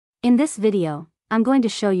In this video, I'm going to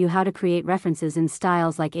show you how to create references in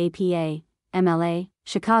styles like APA, MLA,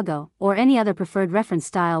 Chicago, or any other preferred reference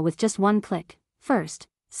style with just one click. First,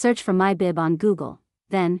 search for Mybib on Google.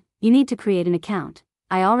 Then, you need to create an account.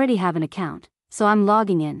 I already have an account, so I'm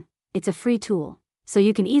logging in. It's a free tool, so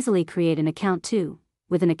you can easily create an account too.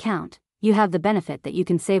 With an account, you have the benefit that you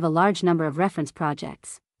can save a large number of reference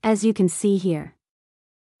projects, as you can see here.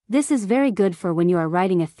 This is very good for when you are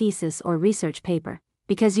writing a thesis or research paper,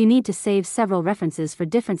 because you need to save several references for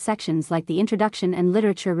different sections like the introduction and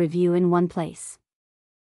literature review in one place.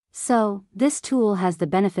 So, this tool has the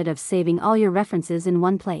benefit of saving all your references in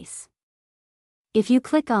one place. If you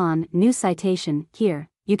click on New Citation here,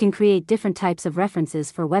 you can create different types of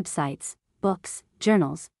references for websites, books,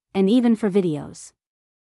 journals, and even for videos.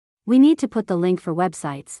 We need to put the link for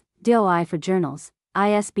websites, DOI for journals,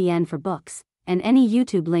 ISBN for books, and any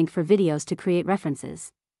YouTube link for videos to create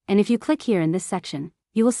references. And if you click here in this section,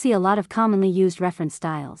 you will see a lot of commonly used reference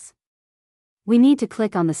styles. We need to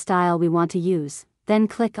click on the style we want to use, then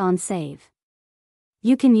click on Save.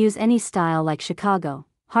 You can use any style like Chicago,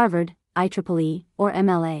 Harvard, IEEE, or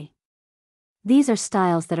MLA. These are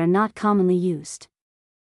styles that are not commonly used.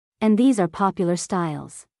 And these are popular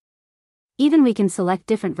styles. Even we can select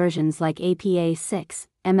different versions like APA 6,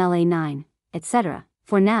 MLA 9, etc.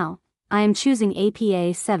 For now, I am choosing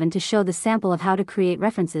APA 7 to show the sample of how to create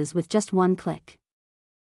references with just one click.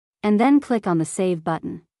 And then click on the Save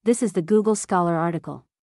button. This is the Google Scholar article.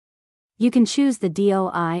 You can choose the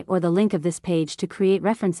DOI or the link of this page to create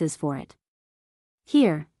references for it.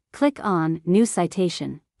 Here, click on New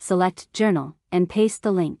Citation, select Journal, and paste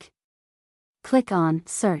the link. Click on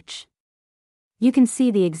Search. You can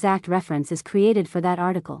see the exact reference is created for that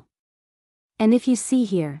article. And if you see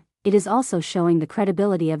here, it is also showing the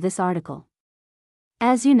credibility of this article.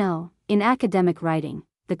 As you know, in academic writing,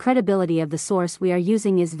 the credibility of the source we are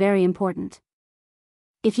using is very important.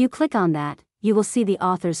 If you click on that, you will see the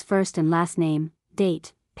author's first and last name,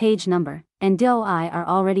 date, page number, and DOI are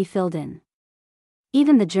already filled in.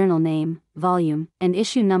 Even the journal name, volume, and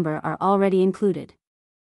issue number are already included.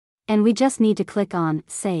 And we just need to click on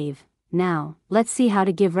Save. Now, let's see how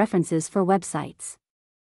to give references for websites.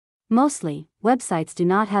 Mostly, websites do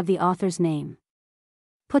not have the author's name.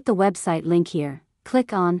 Put the website link here,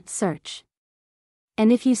 click on Search.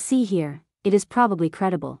 And if you see here, it is probably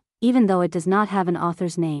credible, even though it does not have an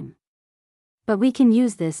author's name. But we can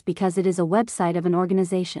use this because it is a website of an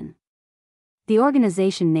organization. The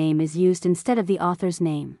organization name is used instead of the author's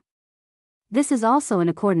name. This is also in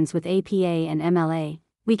accordance with APA and MLA.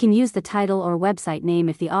 We can use the title or website name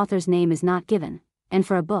if the author's name is not given, and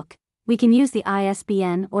for a book, we can use the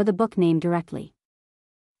ISBN or the book name directly.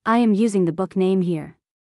 I am using the book name here.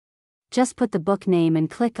 Just put the book name and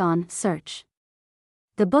click on Search.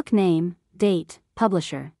 The book name, date,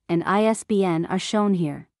 publisher, and ISBN are shown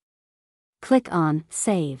here. Click on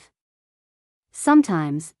Save.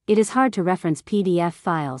 Sometimes, it is hard to reference PDF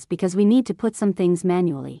files because we need to put some things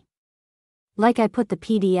manually. Like I put the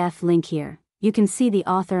PDF link here, you can see the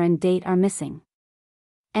author and date are missing.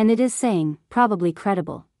 And it is saying, probably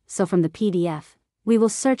credible, so from the PDF, we will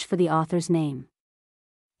search for the author's name.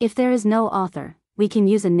 If there is no author, we can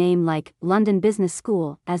use a name like London Business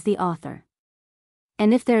School as the author.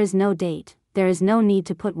 And if there is no date, there is no need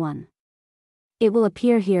to put one. It will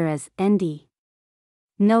appear here as ND.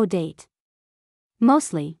 No date.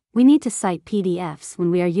 Mostly, we need to cite PDFs when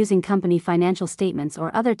we are using company financial statements or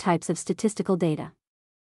other types of statistical data.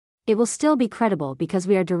 It will still be credible because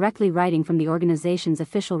we are directly writing from the organization's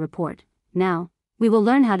official report. Now, we will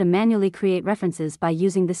learn how to manually create references by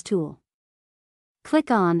using this tool. Click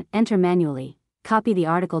on Enter Manually, copy the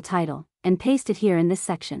article title, and paste it here in this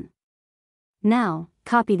section. Now,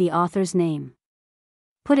 copy the author's name.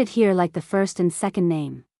 Put it here like the first and second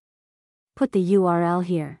name. Put the URL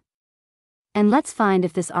here. And let's find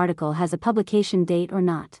if this article has a publication date or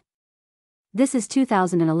not. This is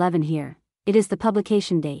 2011 here, it is the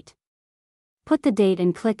publication date. Put the date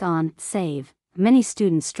and click on Save. Many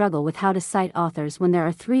students struggle with how to cite authors when there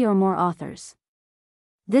are 3 or more authors.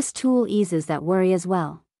 This tool eases that worry as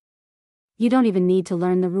well. You don't even need to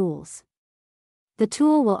learn the rules. The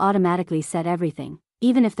tool will automatically set everything,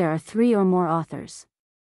 even if there are 3 or more authors.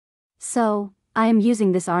 So, I am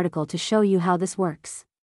using this article to show you how this works.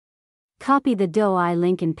 Copy the DOI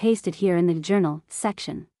link and paste it here in the Journal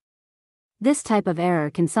section. This type of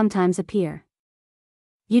error can sometimes appear.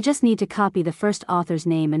 You just need to copy the first author's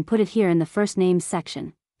name and put it here in the first name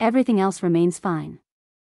section, everything else remains fine.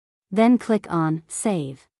 Then click on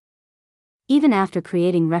Save. Even after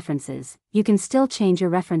creating references, you can still change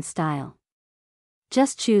your reference style.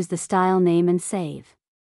 Just choose the style name and save.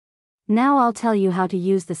 Now I'll tell you how to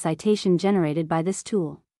use the citation generated by this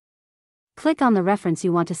tool. Click on the reference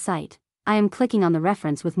you want to cite. I am clicking on the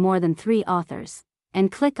reference with more than 3 authors.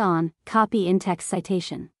 And click on Copy in-text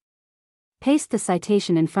citation. Paste the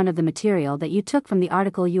citation in front of the material that you took from the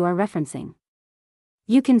article you are referencing.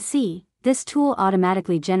 You can see, this tool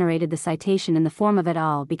automatically generated the citation in the form of et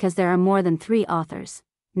al. Because there are more than 3 authors.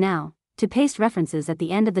 Now, to paste references at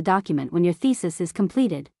the end of the document when your thesis is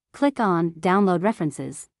completed, click on Download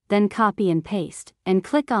References, then Copy and Paste, and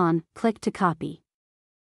click on Click to Copy.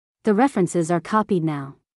 The references are copied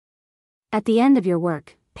now. At the end of your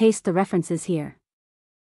work, paste the references here.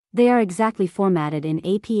 They are exactly formatted in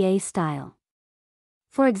APA style.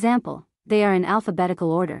 For example, they are in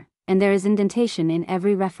alphabetical order, and there is indentation in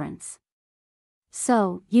every reference.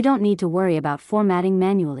 So, you don't need to worry about formatting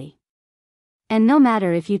manually. And no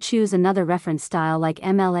matter if you choose another reference style like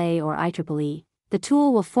MLA or IEEE, the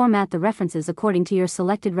tool will format the references according to your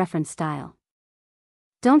selected reference style.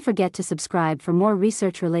 Don't forget to subscribe for more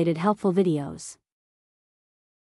research-related helpful videos.